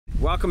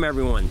Welcome,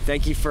 everyone.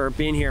 Thank you for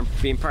being here,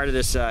 being part of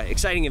this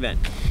exciting event.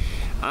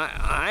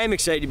 I am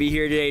excited to be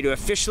here today to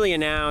officially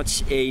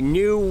announce a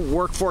new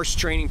workforce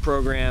training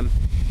program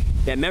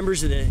that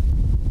members of the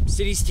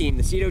city's team,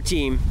 the CEDO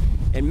team,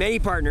 and many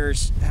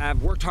partners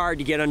have worked hard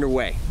to get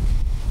underway.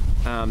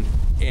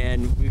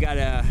 And we've got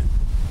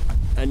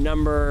a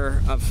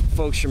number of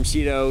folks from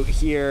CEDO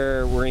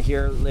here. We're going to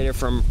hear later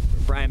from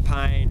Brian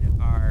Pine,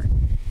 our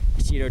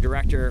CEDO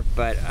director,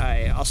 but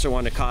I also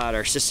want to call out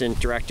our assistant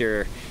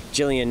director,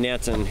 Jillian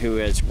Nanton, who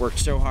has worked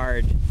so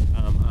hard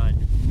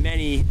on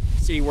many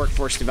city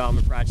workforce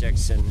development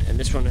projects, and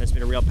this one has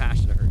been a real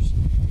passion of hers.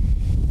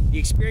 The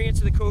experience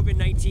of the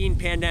COVID-19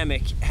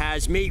 pandemic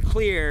has made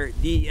clear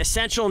the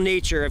essential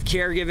nature of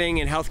caregiving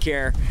and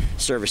healthcare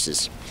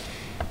services.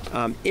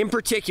 In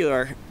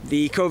particular,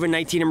 the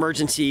COVID-19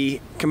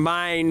 emergency,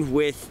 combined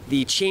with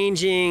the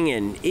changing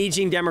and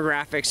aging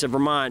demographics of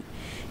Vermont,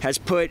 has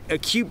put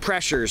acute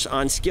pressures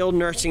on skilled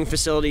nursing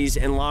facilities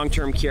and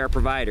long-term care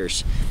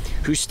providers,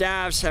 whose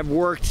staffs have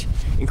worked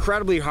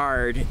incredibly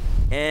hard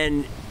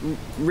and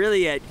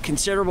really at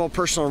considerable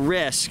personal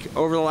risk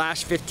over the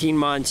last 15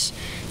 months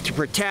to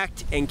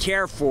protect and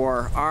care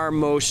for our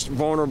most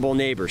vulnerable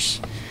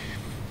neighbors.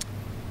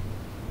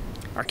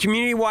 Our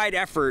community-wide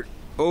effort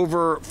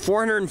over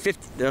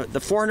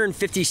the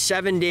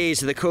 457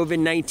 days of the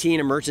COVID-19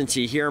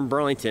 emergency here in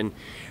Burlington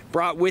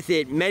brought with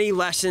it many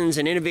lessons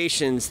and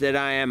innovations that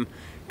I am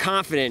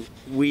confident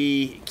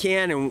we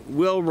can and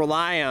will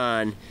rely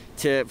on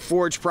to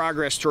forge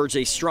progress towards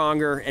a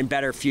stronger and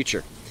better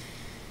future.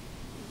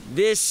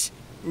 This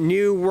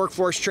new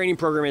workforce training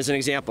program is an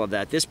example of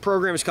that. This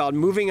program is called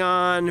Moving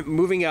On,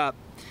 Moving Up,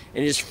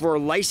 and is for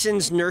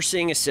licensed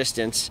nursing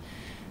assistants.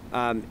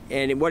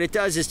 And what it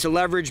does is to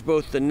leverage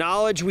both the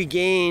knowledge we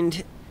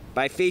gained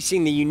by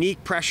facing the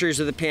unique pressures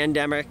of the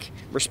pandemic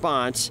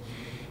response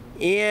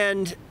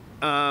and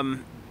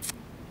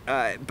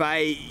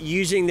by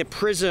using the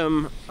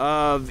prism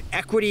of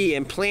equity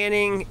and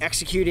planning,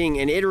 executing,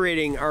 and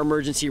iterating our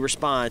emergency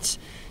response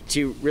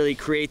to really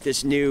create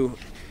this new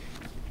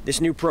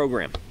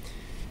program.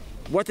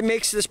 What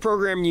makes this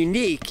program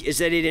unique is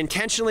that it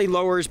intentionally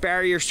lowers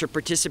barriers to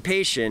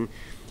participation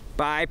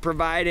by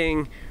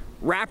providing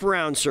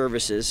wraparound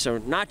services, so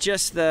not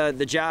just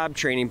the job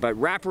training, but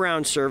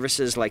wraparound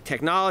services like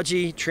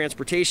technology,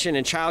 transportation,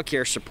 and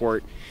childcare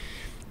support,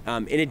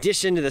 in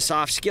addition to the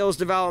soft skills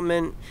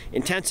development,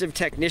 intensive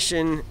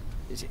technical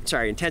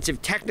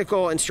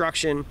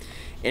instruction,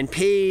 and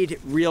paid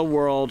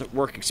real-world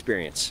work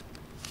experience.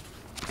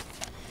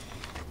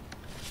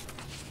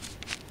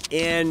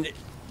 And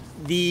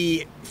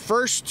the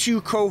first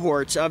two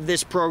cohorts of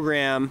this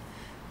program,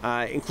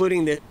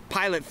 including the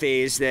pilot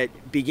phase that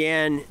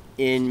began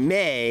in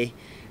May,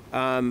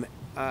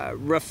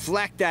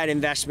 reflect that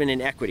investment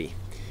in equity.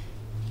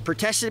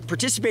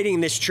 Participating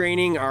in this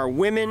training are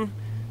women,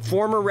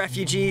 former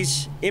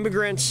refugees,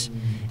 immigrants,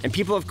 and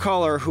people of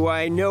color who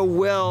I know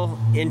will,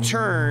 in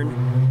turn,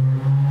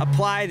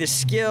 apply the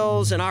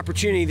skills and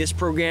opportunity this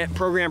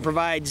program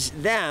provides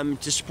them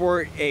to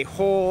support a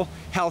whole,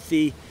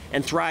 healthy,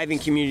 and thriving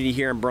community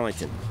here in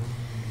Burlington.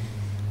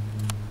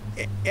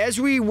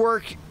 As we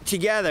work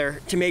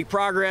together to make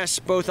progress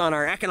both on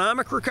our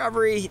economic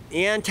recovery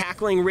and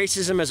tackling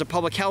racism as a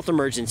public health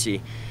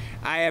emergency,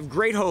 I have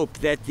great hope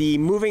that the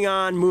Moving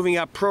On, Moving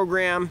Up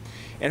program,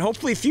 and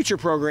hopefully future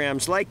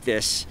programs like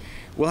this,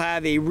 will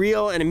have a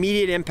real and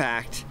immediate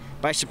impact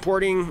by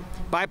supporting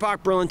BIPOC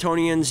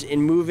Burlingtonians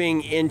in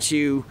moving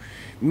into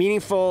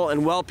meaningful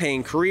and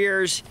well-paying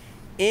careers,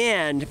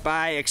 and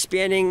by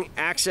expanding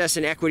access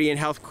and equity in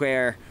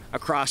healthcare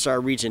across our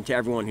region to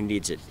everyone who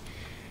needs it.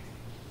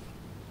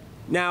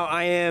 Now,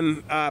 I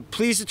am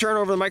pleased to turn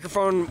over the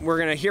microphone. We're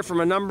going to hear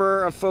from a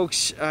number of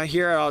folks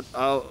here.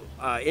 I'll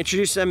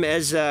introduce them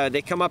as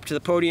they come up to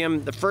the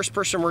podium. The first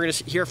person we're going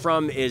to hear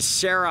from is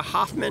Sarah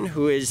Hoffman,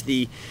 who is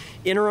the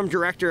Interim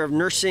Director of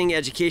Nursing,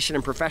 Education,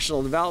 and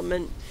Professional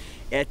Development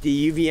at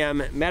the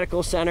UVM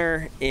Medical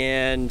Center.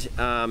 And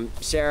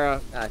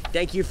Sarah,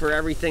 thank you for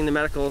everything the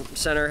Medical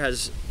Center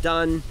has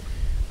done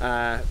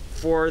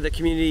for the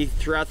community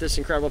throughout this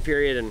incredible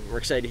period, and we're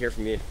excited to hear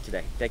from you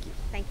today. Thank you.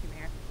 Thank you, Mayor.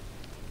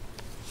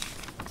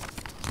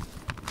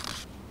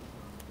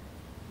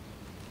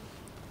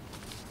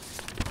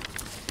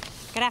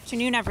 Good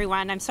afternoon,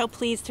 everyone. I'm so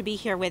pleased to be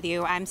here with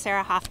you. I'm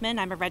Sarah Hoffman.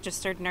 I'm a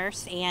registered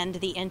nurse and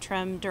the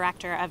Interim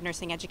Director of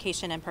Nursing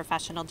Education and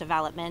Professional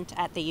Development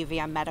at the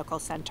UVM Medical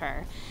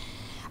Center.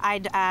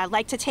 I'd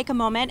like to take a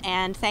moment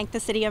and thank the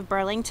City of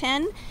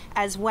Burlington,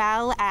 as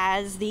well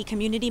as the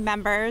community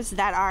members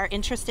that are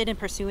interested in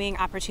pursuing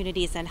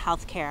opportunities in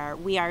healthcare.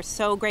 We are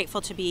so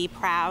grateful to be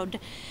proud.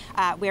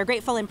 We are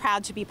grateful and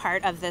proud to be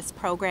part of this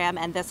program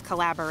and this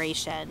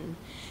collaboration.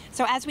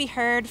 So as we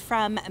heard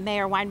from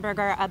Mayor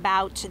Weinberger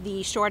about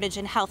the shortage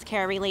in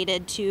healthcare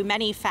related to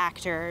many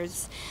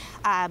factors,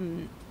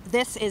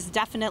 this is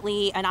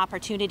definitely an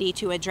opportunity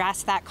to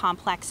address that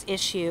complex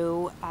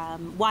issue,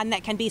 one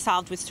that can be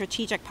solved with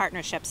strategic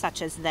partnerships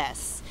such as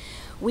this.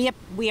 We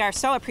We are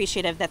so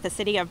appreciative that the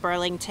City of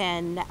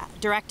Burlington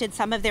directed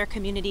some of their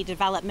community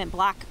development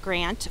block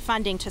grant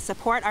funding to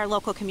support our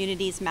local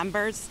communities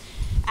members'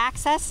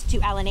 access to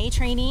LNA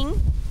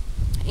training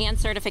and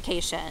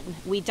certification.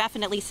 We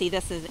definitely see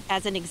this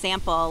as an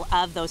example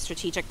of those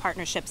strategic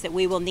partnerships that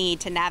we will need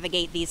to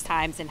navigate these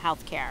times in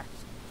healthcare.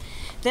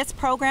 This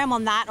program will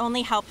not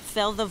only help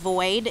fill the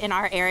void in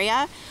our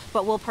area,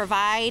 but will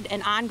provide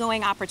an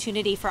ongoing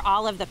opportunity for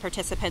all of the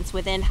participants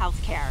within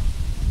healthcare.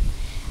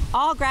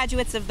 All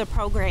graduates of the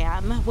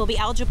program will be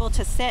eligible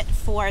to sit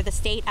for the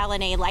state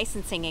LNA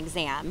licensing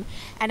exam,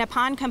 and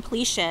upon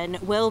completion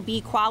will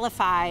be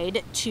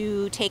qualified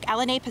to take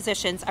LNA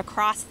positions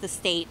across the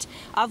state,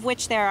 of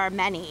which there are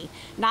many,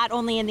 not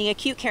only in the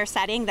acute care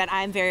setting that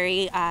I'm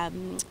very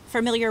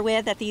familiar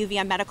with at the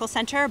UVM Medical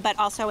Center, but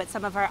also at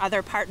some of our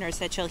other partners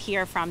that you'll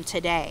hear from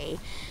today.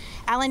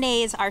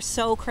 LNAs are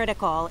so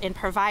critical in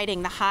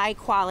providing the high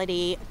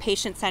quality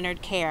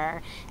patient-centered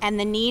care, and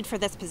the need for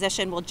this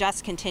position will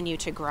just continue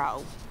to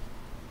grow.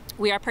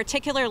 We are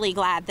particularly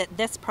glad that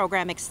this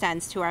program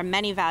extends to our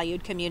many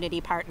valued community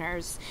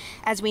partners,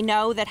 as we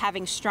know that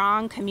having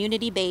strong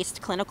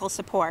community-based clinical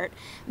support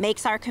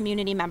makes our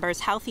community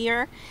members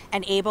healthier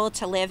and able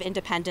to live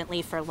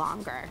independently for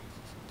longer.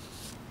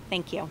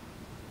 Thank you.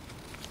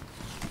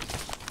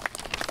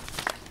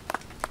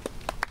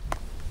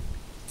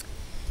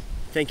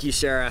 Thank you,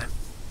 Sarah.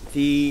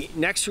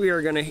 Next we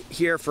are going to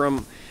hear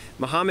from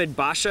Mohamed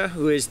Basha,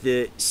 who is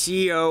the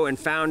CEO and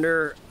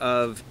founder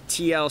of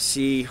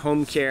TLC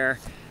HomeCare,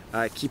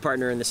 key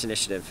partner in this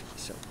initiative.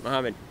 So,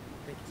 Mohamed,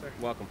 thank you, sir.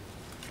 Welcome.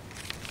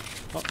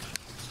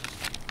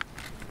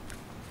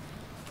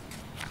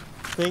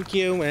 Thank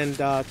you, and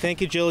thank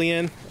you,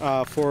 Jillian,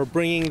 for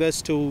bringing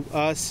this to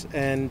us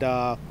and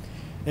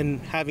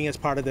having us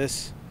part of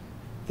this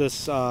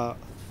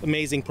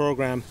amazing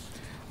program.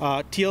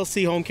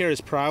 TLC HomeCare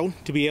is proud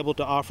to be able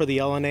to offer the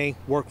LNA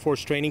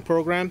Workforce Training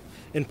Program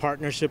in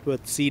partnership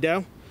with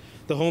CEDO.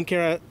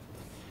 TLC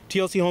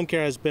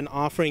HomeCare has been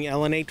offering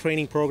LNA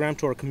training program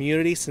to our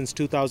community since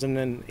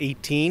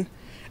 2018,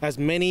 as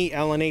many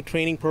LNA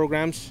training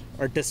programs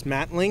are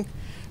dismantling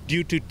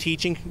due to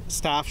teaching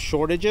staff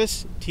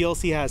shortages.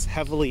 TLC has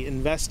heavily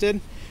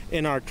invested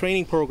in our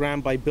training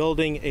program by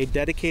building a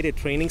dedicated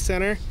training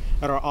center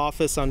at our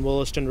office on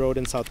Williston Road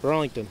in South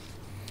Burlington.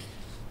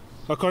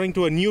 According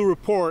to a new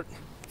report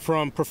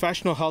from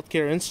Professional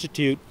Healthcare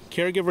Institute,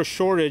 caregiver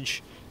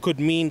shortage could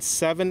mean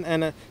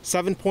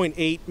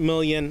 7.8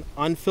 million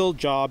unfilled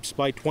jobs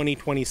by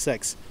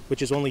 2026,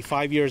 which is only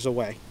 5 years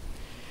away.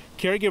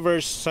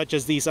 Caregivers such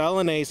as these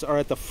LNAs are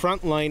at the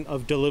front line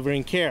of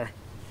delivering care.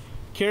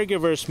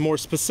 Caregivers, more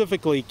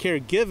specifically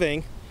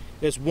caregiving,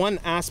 is one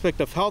aspect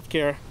of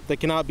healthcare that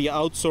cannot be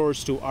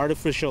outsourced to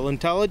artificial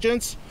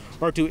intelligence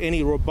or to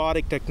any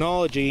robotic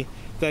technology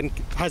that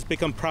has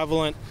become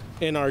prevalent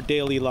in our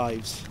daily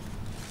lives.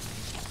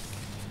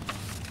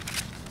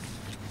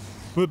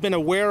 We've been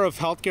aware of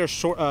healthcare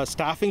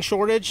staffing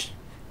shortage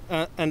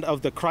and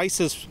of the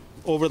crisis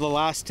over the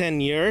last 10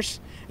 years,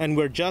 and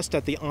we're just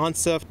at the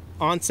onset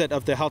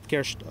of the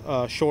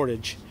healthcare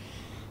shortage.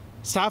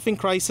 Staffing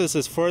crisis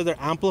is further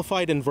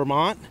amplified in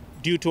Vermont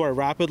due to our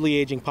rapidly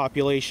aging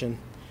population.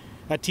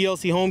 At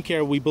TLC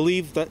HomeCare, we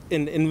believe that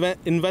in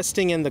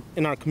investing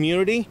in our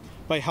community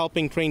by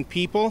helping train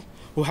people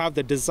who have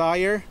the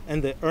desire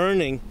and the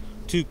earning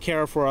to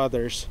care for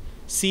others.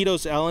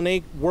 CEDO's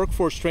LNA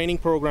Workforce Training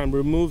Program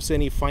removes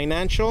any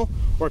financial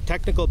or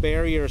technical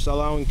barriers,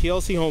 allowing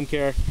TLC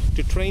HomeCare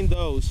to train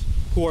those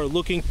who are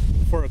looking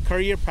for a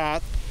career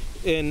path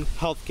in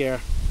healthcare.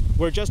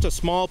 We're just a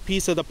small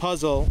piece of the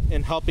puzzle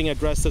in helping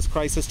address this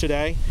crisis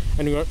today,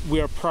 and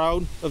we are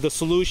proud of the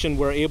solution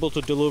we're able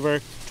to deliver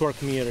to our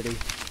community.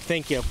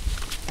 Thank you.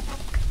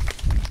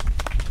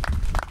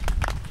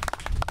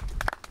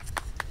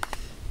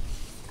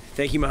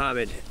 Thank you,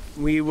 Mohamed.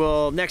 We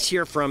will next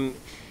hear from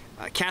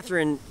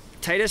Kathryn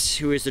Titus,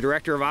 who is the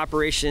Director of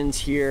Operations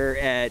here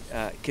at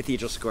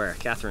Cathedral Square.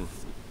 Kathryn,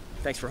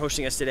 thanks for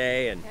hosting us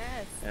today, and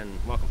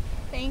welcome.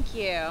 Thank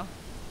you.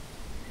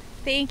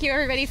 Thank you,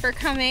 everybody, for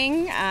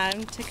coming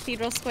to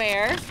Cathedral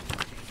Square.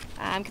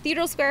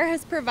 Cathedral Square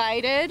has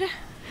provided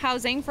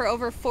housing for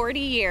over 40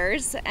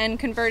 years and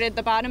converted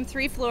the bottom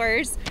 3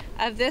 floors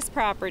of this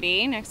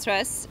property next to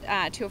us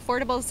to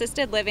affordable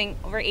assisted living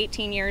over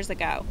 18 years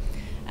ago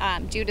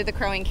due to the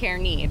growing care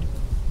need.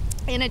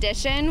 In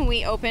addition,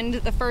 we opened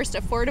the first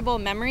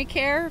affordable memory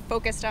care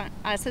focused on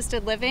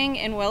assisted living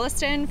in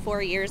Williston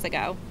 4 years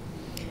ago.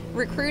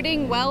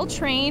 Recruiting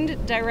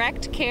well-trained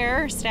direct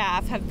care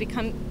staff have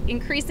become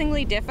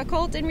increasingly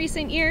difficult in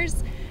recent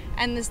years,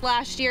 and this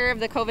last year of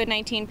the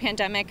COVID-19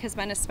 pandemic has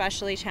been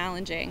especially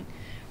challenging.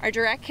 Our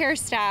direct care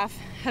staff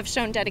have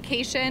shown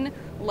dedication,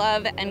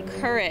 love, and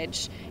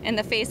courage in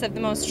the face of the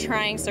most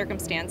trying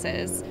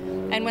circumstances.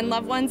 And when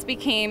loved ones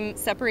became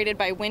separated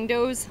by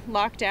windows,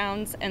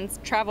 lockdowns, and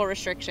travel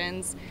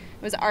restrictions,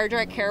 it was our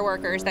direct care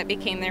workers that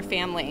became their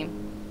family,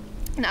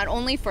 not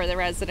only for the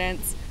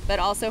residents, but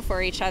also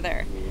for each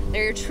other.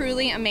 They're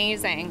truly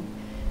amazing.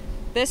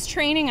 This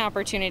training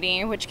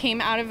opportunity, which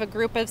came out of a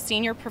group of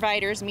senior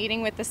providers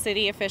meeting with the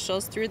city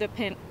officials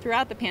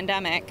throughout the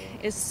pandemic,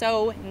 is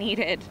so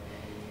needed.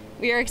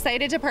 We are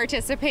excited to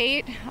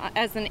participate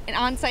as an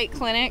on-site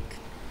clinic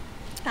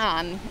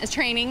as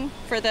training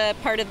for the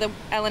part of the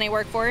LNA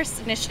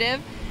Workforce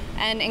Initiative,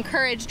 and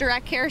encourage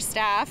direct care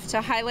staff to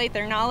highlight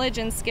their knowledge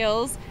and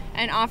skills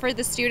and offer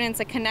the students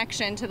a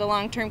connection to the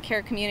long-term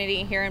care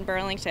community here in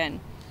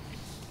Burlington.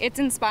 It's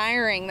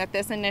inspiring that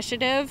this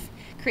initiative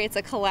creates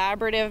a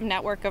collaborative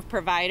network of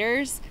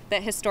providers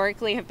that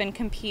historically have been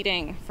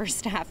competing for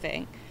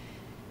staffing.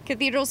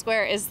 Cathedral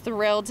Square is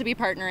thrilled to be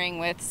partnering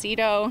with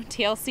CEDO,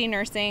 TLC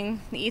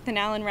Nursing, the Ethan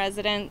Allen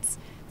Residence,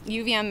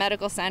 UVM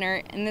Medical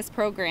Center in this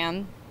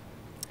program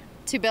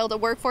to build a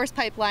workforce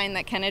pipeline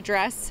that can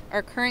address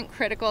our current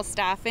critical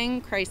staffing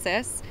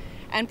crisis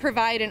and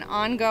provide an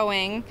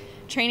ongoing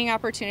training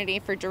opportunity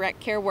for direct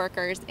care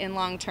workers in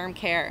long-term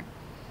care.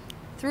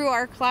 Through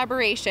our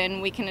collaboration,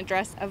 we can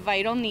address a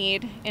vital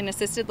need in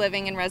assisted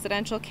living and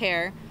residential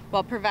care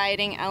while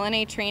providing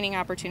LNA training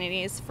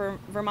opportunities for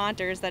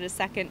Vermonters that is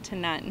second to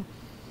none.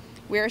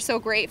 We are so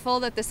grateful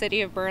that the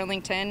City of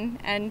Burlington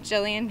and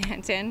Jillian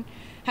Manton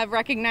have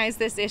recognized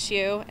this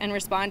issue and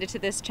responded to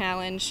this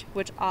challenge,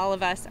 which all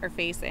of us are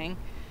facing.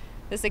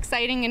 This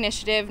exciting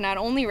initiative not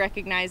only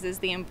recognizes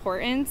the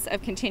importance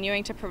of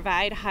continuing to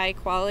provide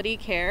high-quality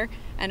care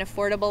and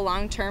affordable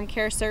long-term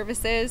care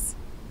services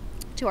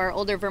to our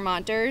older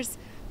Vermonters,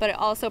 but it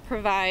also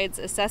provides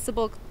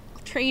accessible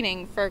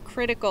training for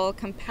critical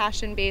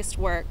compassion-based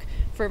work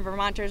for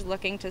Vermonters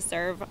looking to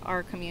serve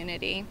our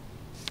community.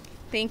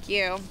 Thank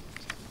you.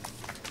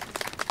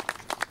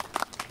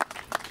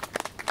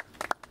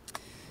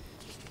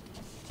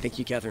 Thank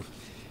you, Kathryn.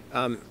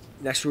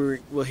 Next,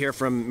 we'll hear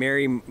from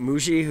Mary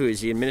Mouey, who is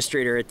the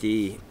administrator at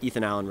the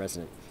Ethan Allen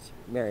Residence.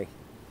 Mary,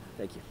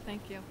 thank you.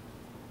 Thank you.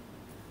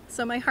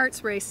 So my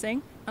heart's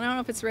racing. I don't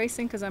know if it's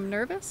racing because I'm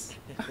nervous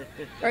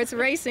or it's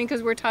racing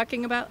because we're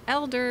talking about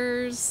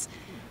elders.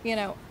 You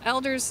know,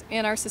 elders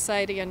in our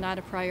society are not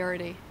a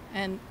priority,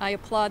 and I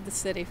applaud the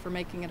city for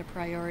making it a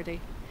priority.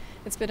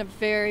 It's been a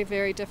very,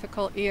 very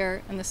difficult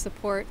year, and the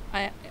support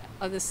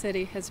of the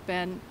city has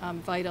been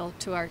vital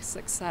to our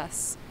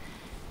success.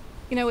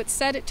 You know, it's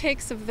said it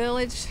takes a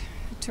village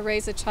to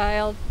raise a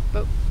child,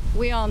 but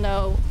we all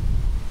know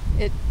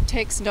it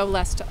takes no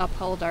less to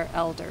uphold our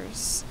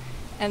elders.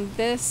 And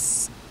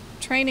this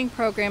training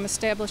program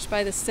established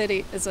by the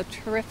city is a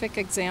terrific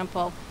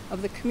example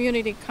of the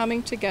community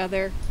coming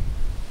together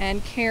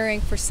and caring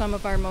for some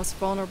of our most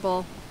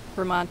vulnerable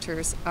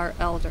Vermonters, our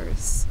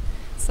elders.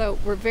 So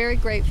we're very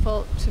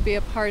grateful to be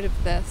a part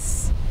of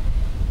this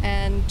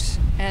and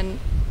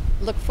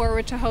look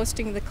forward to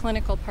hosting the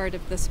clinical part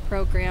of this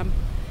program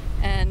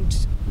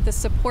and the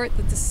support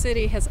that the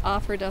city has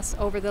offered us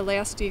over the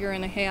last year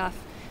and a half.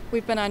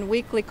 We've been on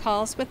weekly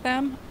calls with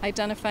them,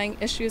 identifying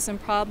issues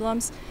and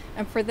problems,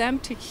 and for them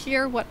to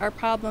hear what our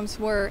problems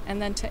were and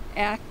then to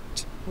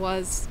act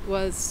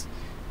was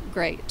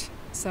great.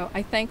 So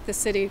I thank the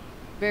city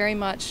very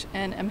much,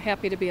 and I'm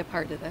happy to be a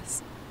part of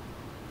this.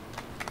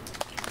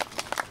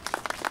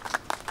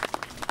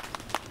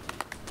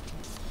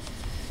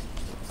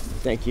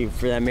 Thank you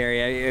for that,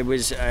 Mary. It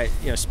was,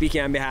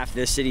 speaking on behalf of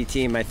the city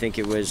team, I think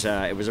it was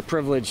a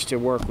privilege to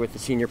work with the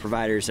senior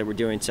providers that were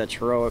doing such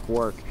heroic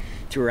work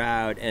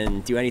throughout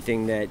and do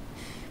anything that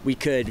we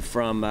could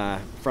from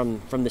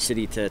the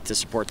city to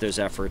support those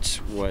efforts.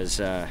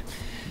 It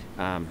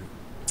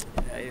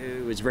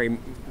was very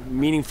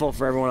meaningful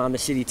for everyone on the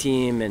city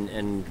team,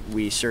 and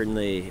we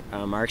certainly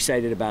are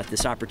excited about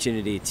this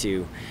opportunity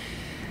to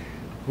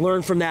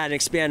learn from that and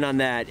expand on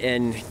that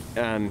and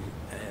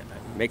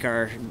make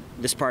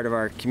this part of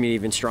our community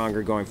even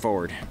stronger going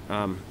forward.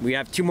 We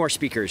have two more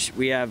speakers.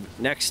 We have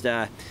next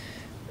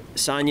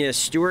Saneya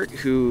Stewart,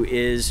 who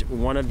is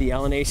one of the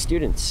LNA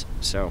students.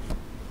 So,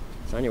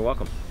 Saneya,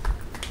 welcome.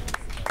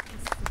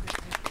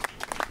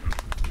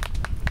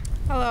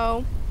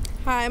 Hello.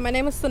 Hi, my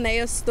name is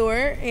Saneya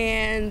Stewart,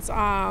 and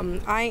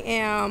I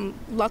am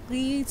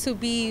lucky to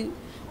be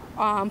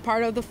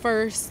part of the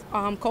first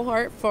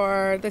cohort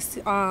for the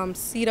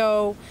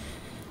CEDO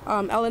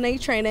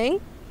LNA training.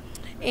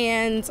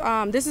 And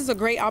this is a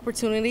great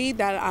opportunity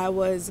that I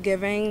was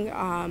given.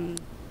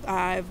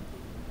 I've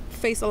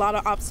faced a lot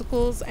of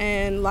obstacles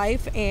in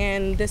life,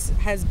 and this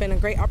has been a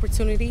great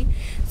opportunity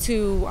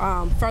to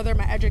further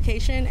my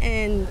education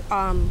and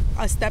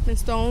a stepping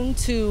stone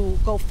to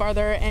go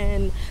further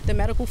in the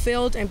medical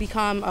field and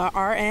become a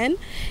RN.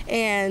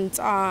 And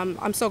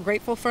I'm so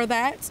grateful for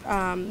that.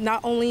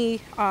 Not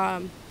only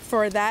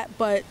for that,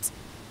 but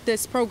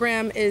this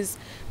program is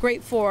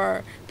great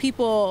for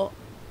people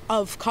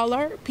of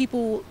color,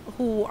 people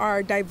who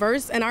are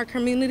diverse in our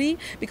community,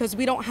 because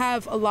we don't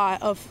have a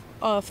lot of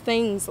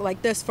things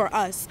like this for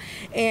us.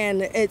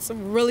 And it's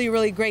really,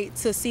 really great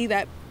to see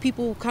that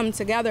people come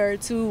together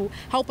to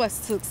help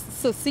us to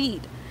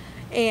succeed.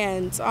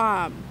 And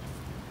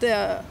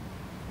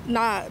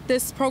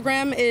this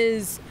program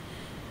is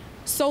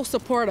so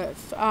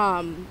supportive.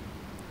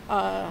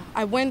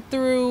 I went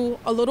through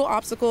a little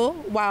obstacle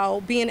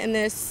while being in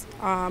this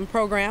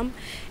program,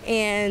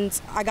 and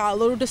I got a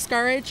little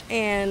discouraged,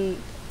 and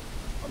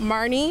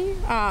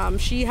Marnie,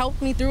 she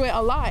helped me through it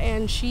a lot,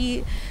 and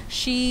she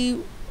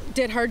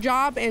did her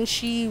job, and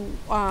she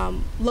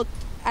looked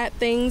at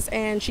things,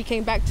 and she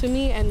came back to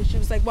me, and she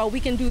was like, well, we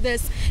can do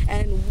this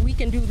and we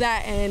can do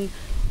that, and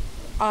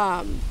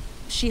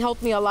she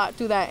helped me a lot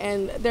through that.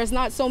 And there's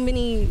not so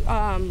many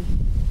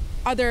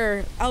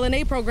other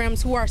LNA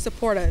programs who are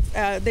supportive.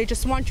 They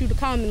just want you to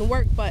come and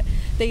work, but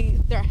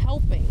they're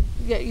helping.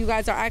 You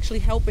guys are actually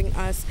helping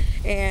us,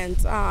 and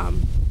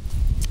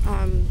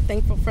I'm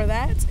thankful for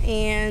that.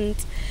 And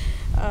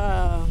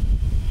I'm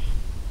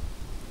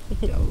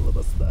a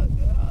little stuck.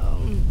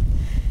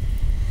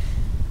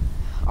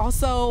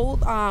 Also,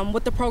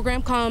 with the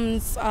program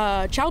comes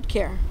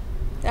childcare.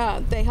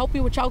 They help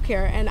you with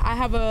childcare, and I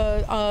have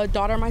a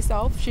daughter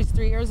myself. She's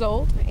 3 years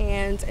old,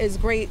 and it's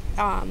great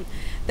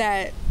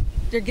that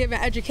you're giving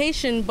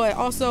education, but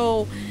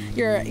also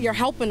you're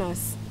helping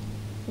us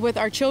with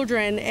our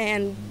children.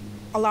 And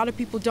a lot of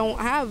people don't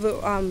have.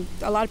 A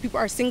lot of people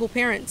are single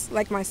parents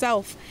like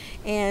myself,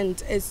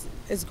 and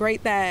it's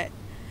great that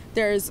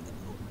there's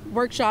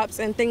workshops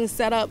and things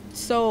set up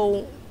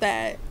so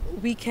that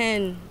we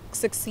can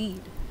succeed.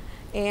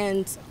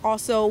 And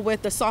also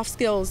with the soft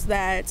skills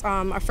that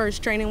our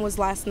first training was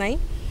last night.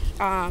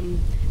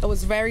 It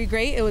was very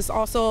great. It was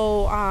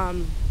also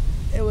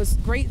it was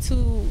great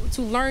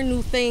to learn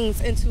new things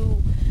and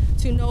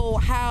to know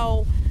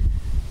how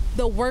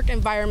the work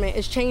environment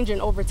is changing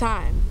over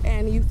time.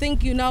 And you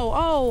think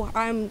oh,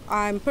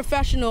 I'm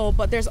professional,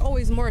 but there's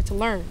always more to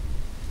learn.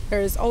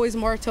 There's always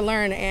more to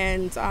learn,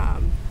 and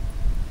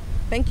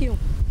thank you.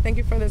 Thank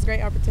you for this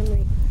great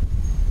opportunity.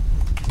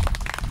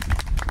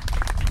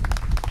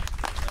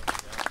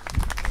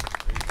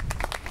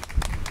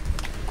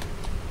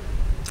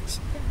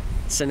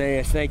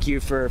 Saneya, thank you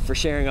for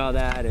sharing all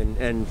that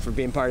and for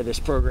being part of this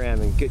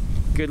program, and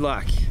good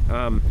luck.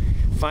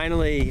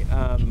 Finally,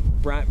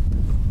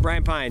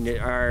 Brian Pine,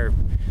 I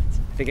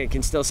think I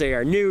can still say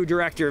our new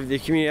director of the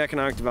Community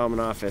Economic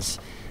Development Office,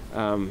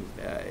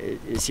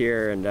 is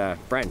here. And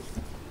Brian,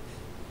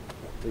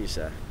 please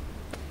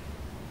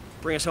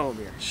bring us home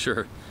here.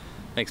 Sure.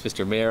 Thanks,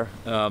 Mr. Mayor.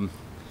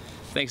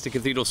 Thanks to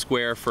Cathedral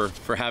Square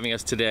for having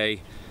us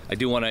today. I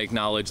do want to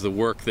acknowledge the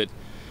work that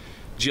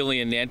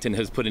Jillian Nanton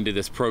has put into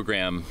this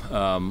program.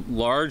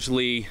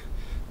 Largely,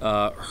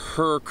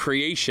 her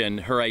creation,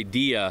 her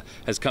idea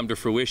has come to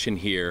fruition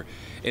here.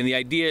 And the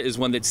idea is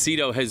one that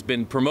CEDO has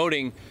been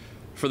promoting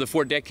for the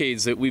 4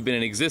 decades that we've been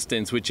in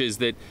existence, which is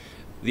that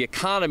the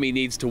economy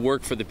needs to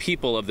work for the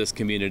people of this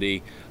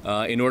community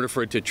in order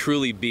for it to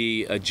truly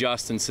be a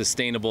just and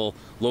sustainable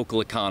local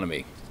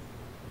economy.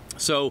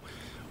 So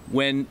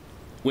when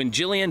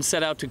Jillian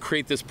set out to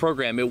create this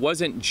program, it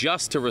wasn't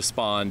just to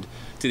respond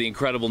to the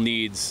incredible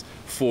needs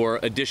for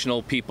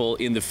additional people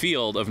in the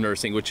field of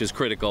nursing, which is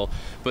critical,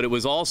 but it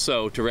was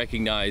also to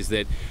recognize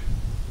that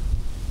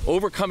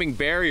overcoming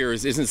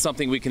barriers isn't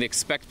something we can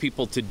expect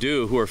people to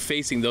do who are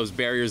facing those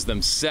barriers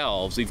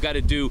themselves. We've got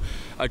to do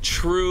a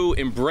true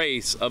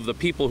embrace of the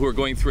people who are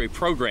going through a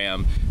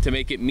program to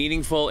make it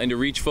meaningful and to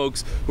reach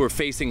folks who are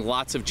facing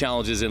lots of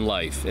challenges in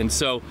life. And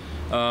so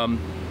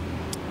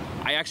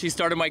I actually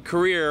started my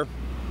career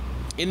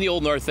in the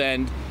Old North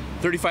End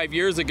 35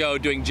 years ago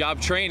doing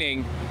job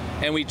training,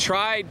 and we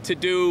tried to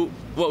do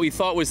what we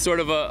thought was sort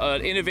of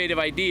an innovative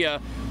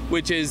idea,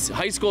 which is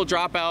high school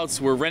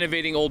dropouts were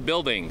renovating old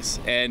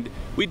buildings. And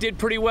we did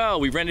pretty well.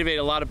 We renovated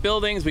a lot of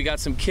buildings. We got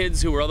some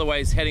kids who were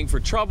otherwise heading for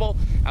trouble,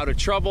 out of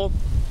trouble,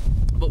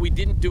 but we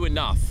didn't do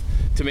enough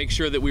to make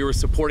sure that we were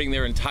supporting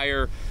them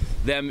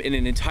in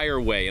an entire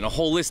way, in a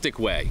holistic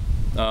way.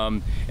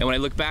 And when I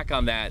look back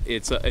on that,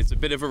 it's a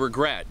bit of a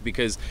regret,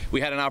 because we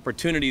had an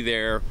opportunity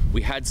there,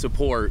 we had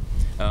support,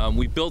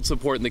 we built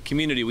support in the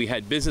community, we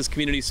had business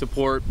community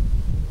support,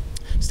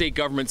 state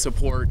government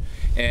support,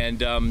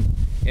 and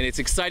it's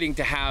exciting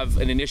to have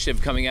an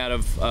initiative coming out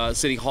of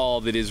City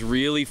Hall that is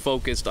really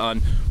focused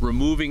on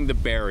removing the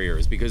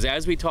barriers, because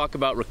as we talk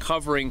about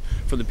recovering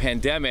from the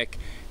pandemic,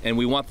 and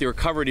we want the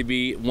recovery to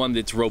be one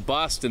that's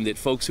robust, and that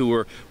folks who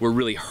were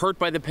really hurt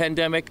by the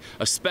pandemic,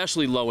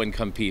 especially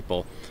low-income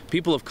people,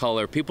 people of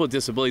color, people with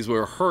disabilities who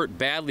were hurt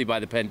badly by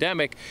the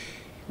pandemic,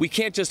 we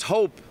can't just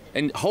hope,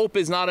 and hope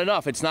is not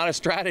enough. It's not a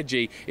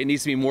strategy. It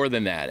needs to be more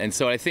than that. And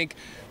so I think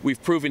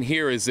we've proven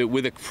here is that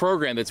with a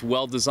program that's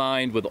well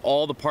designed, with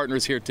all the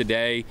partners here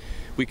today,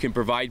 we can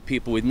provide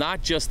people with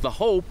not just the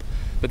hope,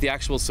 but the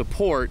actual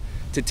support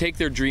to take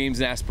their dreams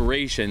and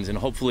aspirations and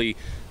hopefully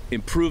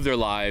improve their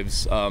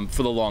lives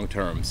for the long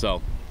term.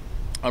 So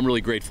I'm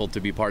really grateful to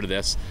be part of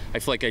this. I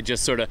feel like I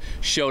just sort of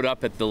showed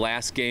up at the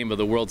last game of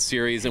the World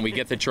Series and we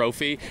get the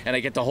trophy, and I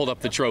get to hold up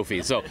the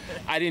trophy. So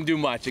I didn't do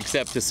much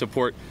except to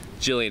support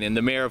Jillian, and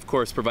the mayor, of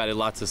course, provided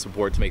lots of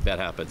support to make that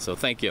happen. So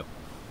thank you.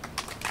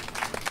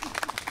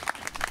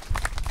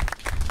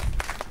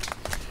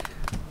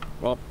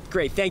 Well,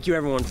 great. Thank you,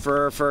 everyone,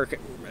 for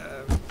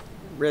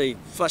really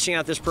fleshing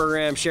out this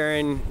program,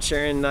 sharing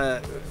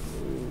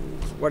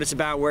what it's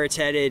about, where it's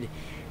headed.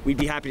 we'd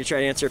be happy to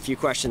try to answer a few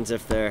questions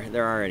if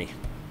there are any.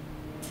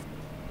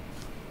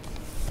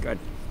 Go ahead.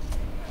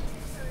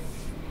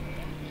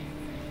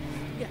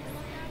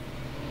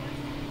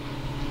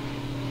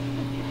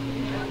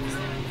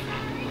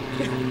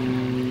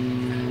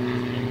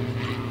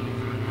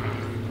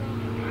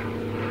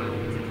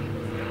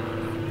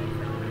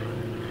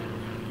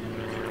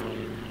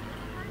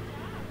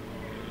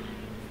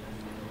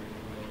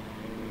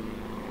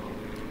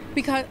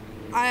 Because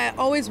I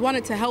always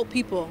wanted to help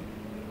people.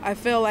 I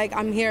feel like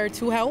I'm here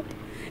to help,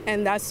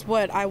 and that's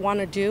what I want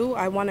to do.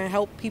 I want to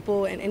help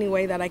people in any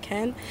way that I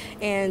can.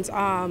 And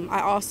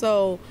I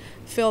also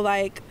feel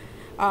like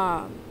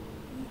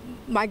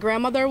my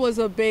grandmother was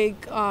a big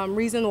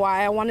reason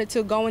why I wanted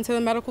to go into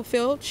the medical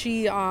field.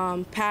 She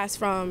passed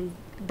from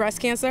breast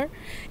cancer,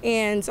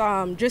 and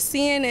just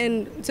seeing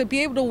and to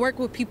be able to work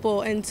with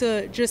people and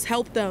to just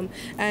help them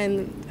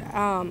and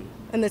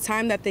the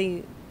time that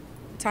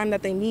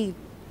they need.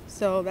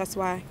 So that's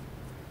why.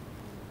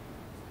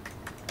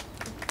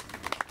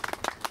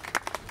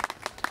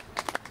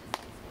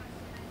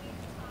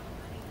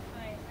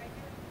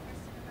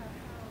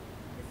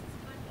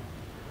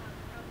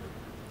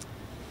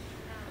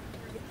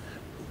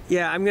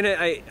 Yeah,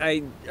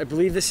 I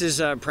believe this is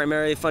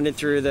primarily funded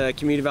through the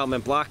Community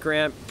Development Block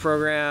Grant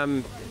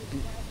Program.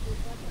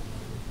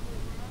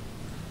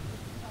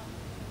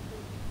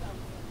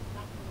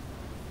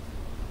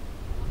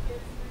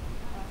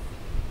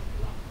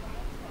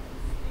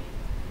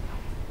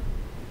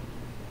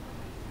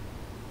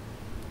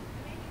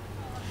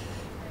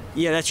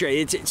 Yeah, that's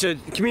right. So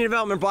the Community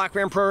Development Block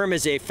Grant Program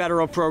is a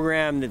federal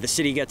program that the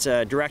city gets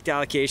a direct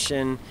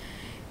allocation.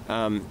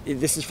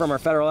 This is from our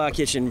federal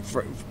allocation.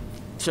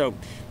 So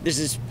this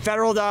is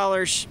federal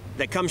dollars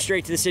that come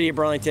straight to the city of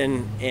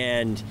Burlington,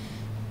 and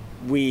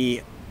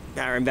we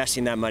are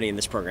investing that money in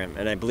this program.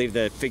 And I believe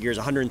the figure is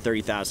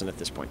 $130,000 at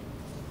this point.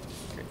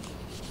 Great.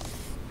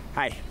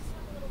 Hi.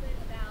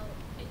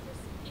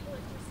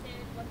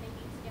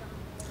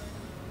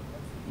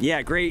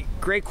 Yeah, great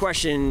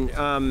question.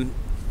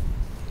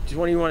 Does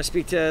one of you want to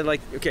speak to,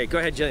 like, okay, go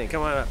ahead, Jillian,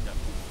 come on up.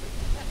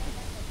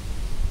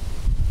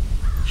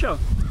 Sure.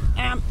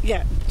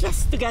 Yeah,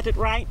 just to get it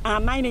right,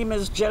 my name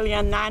is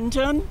Jillian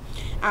Nanton.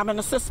 I'm an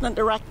assistant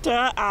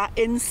director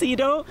in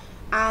CEDO,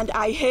 and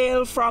I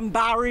hail from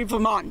Barrie,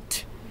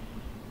 Vermont.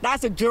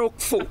 That's a joke,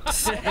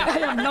 folks. I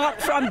am not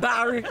from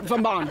Barrie,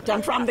 Vermont.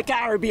 I'm from the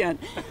Caribbean.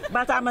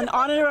 But I'm an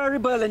honorary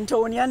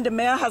Burlingtonian. The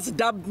mayor has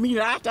dubbed me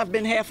that. I've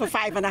been here for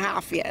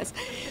 5.5 years.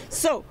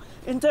 So,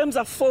 in terms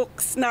of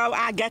folks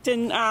now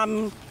getting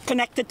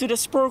connected to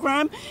this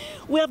program,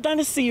 we have done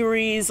a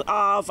series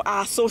of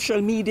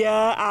social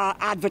media,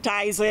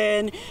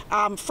 advertising,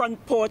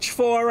 front porch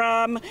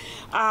forum.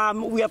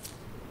 We have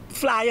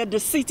flyer the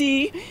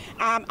city,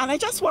 and I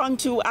just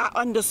want to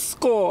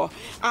underscore,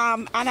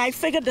 and I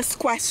figured this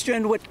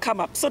question would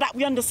come up so that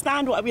we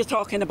understand what we're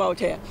talking about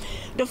here.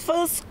 The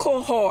first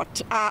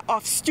cohort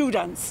of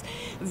students,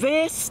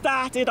 they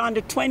started on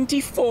the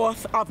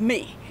 24th of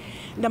May.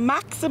 The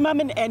maximum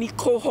in any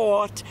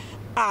cohort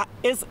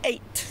is 8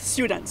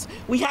 students.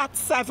 We had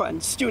 7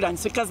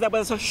 students because there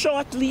was a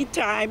short lead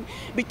time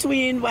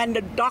between when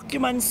the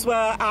documents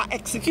were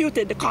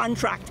executed, the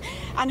contract.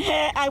 And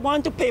here I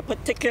want to pay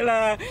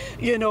particular,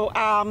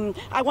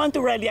 I want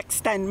to really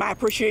extend my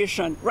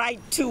appreciation right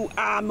to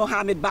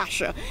Mohamed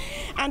Basha.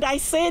 And I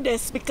say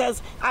this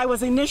because I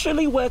was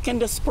initially working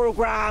this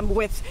program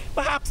with,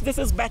 perhaps this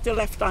is better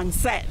left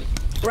unsaid,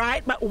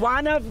 right? But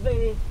one of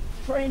the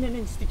training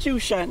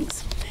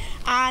institutions.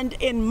 And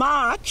in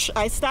March,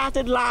 I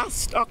started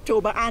last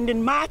October, and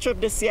in March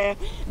of this year,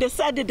 they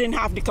said they didn't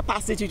have the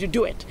capacity to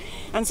do it.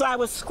 And so I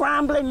was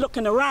scrambling,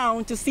 looking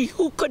around to see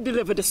who could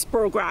deliver this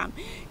program,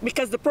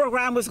 because the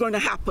program was going to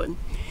happen.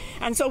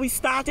 And so we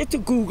started to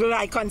Google.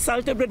 I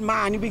consulted with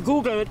Manny, we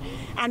Googled,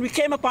 and we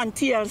came upon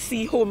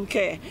TLC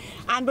HomeCare.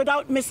 And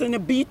without missing a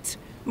beat,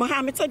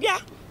 Mohamed said, yeah,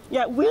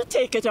 we'll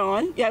take it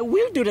on. Yeah,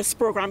 we'll do this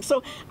program.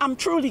 So I'm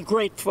truly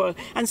grateful.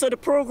 And so the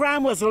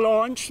program was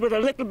launched with a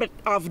little bit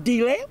of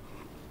delay.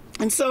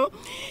 And so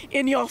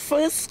in your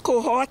first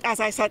cohort, as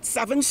I said,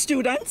 7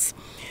 students,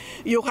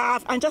 you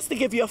have, and just to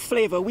give you a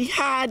flavor, we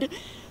had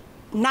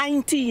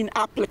 19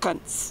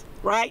 applicants,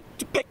 right,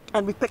 to pick,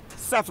 and we picked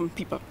 7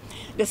 people.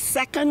 The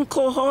second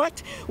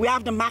cohort, we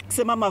have the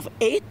maximum of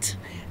 8.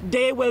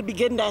 They will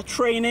begin their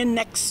training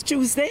next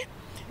Tuesday.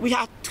 We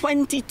have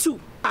 22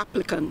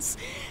 applicants.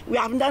 We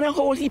haven't done a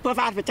whole heap of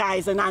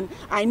advertising, and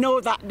I know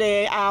that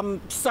the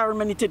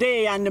ceremony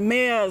today and the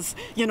mayor's,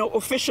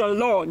 official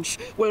launch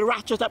will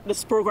ratchet up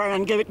this program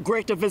and give it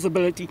greater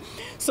visibility.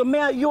 So,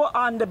 Mayor, you're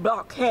on the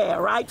block here,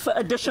 right, for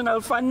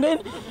additional funding,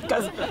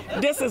 because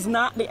this is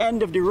not the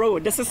end of the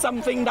road. This is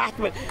something that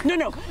will,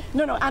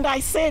 no. And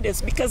I say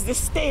this because the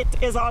state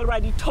is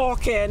already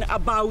talking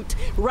about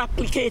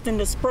replicating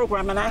this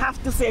program, and I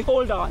have to say,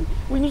 hold on,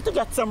 we need to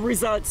get some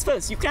results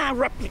first. You can't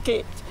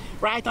replicate,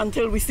 right,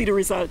 until we see the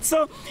results.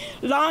 So,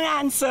 long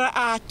answer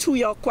to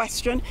your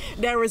question,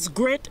 there is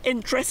great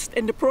interest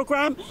in the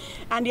program.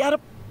 And the other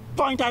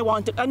point I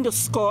want to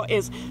underscore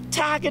is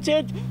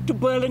targeted to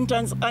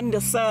Burlington's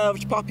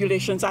underserved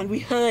populations, and we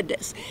heard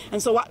this.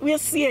 And so what we're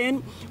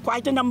seeing,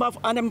 quite a number of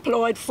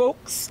unemployed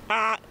folks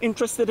are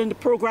interested in the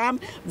program,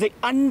 the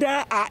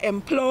under are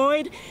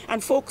employed,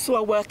 and folks who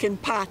are working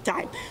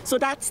part-time. So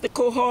that's the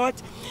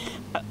cohort.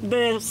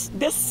 This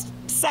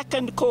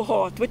second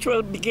cohort, which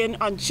will begin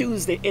on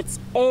Tuesday, it's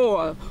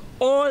all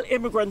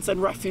immigrants and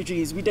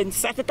refugees. We didn't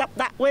set it up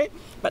that way,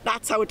 but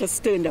that's how it has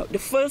turned out. The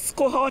first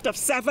cohort of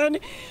 7,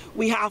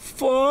 we have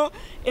 4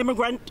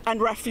 immigrant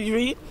and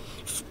refugee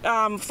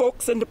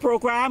folks in the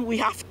program. We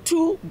have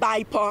 2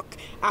 BIPOC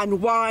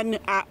and 1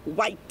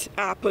 white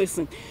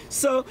person.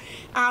 So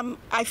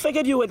I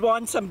figured you would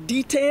want some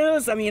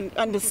details,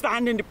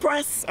 understanding the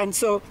press, and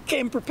so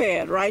came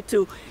prepared, right,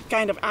 to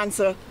kind of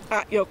answer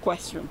your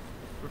question.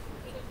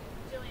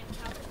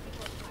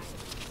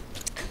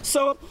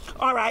 So,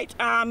 all right,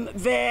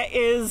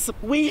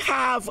 we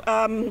have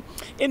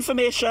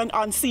information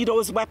on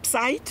CEDO's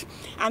website,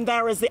 and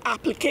there is the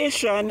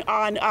application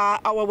on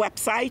our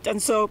website.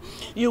 And so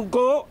you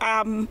go,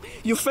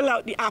 you fill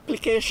out the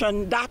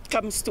application, that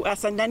comes to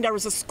us, and then there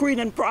is a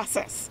screening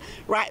process,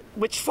 right,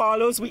 which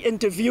follows. We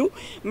interview,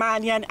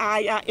 Manya and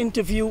I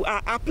interview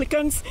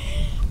applicants,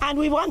 and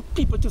we want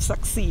people to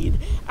succeed.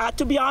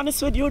 To be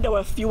honest with you, there were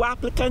a few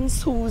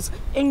applicants whose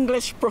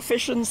English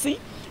proficiency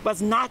was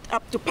not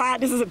up to par.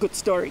 This is a good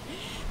story.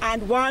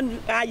 And one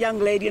young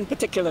lady in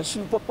particular,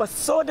 she was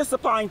so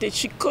disappointed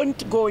she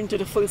couldn't go into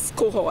the first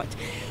cohort.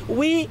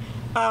 We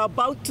are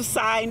about to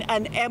sign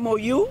an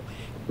MOU,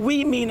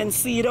 we meaning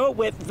CEDO,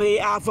 with the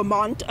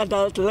Vermont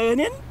Adult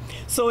Learning,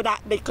 so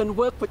that they can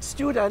work with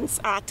students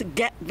to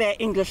get their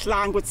English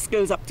language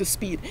skills up to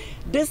speed.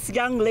 This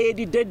young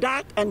lady did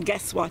that, and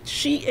guess what?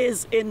 She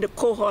is in the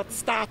cohort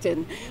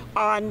starting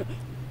on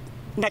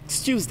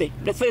next Tuesday,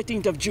 the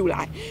 13th of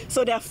July.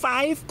 So there are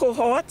 5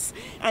 cohorts,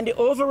 and the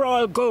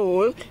overall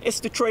goal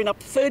is to train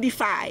up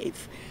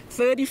 35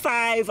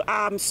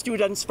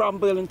 students from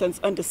Burlington's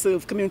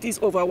underserved communities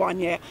over a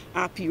 1-year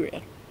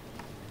period.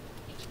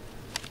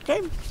 Okay.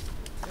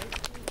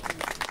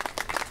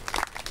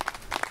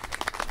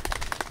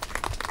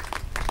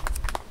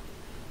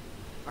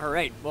 All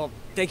right, well,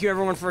 thank you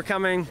everyone for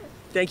coming.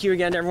 Thank you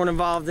again to everyone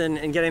involved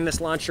in getting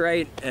this launch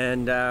right,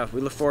 and we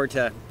look forward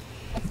to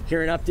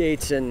hearing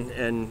updates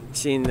and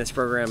seeing this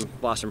program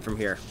blossom from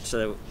here.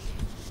 So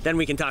then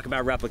we can talk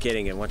about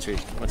replicating it once we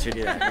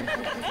do that.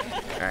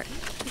 All right.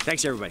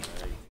 Thanks, everybody.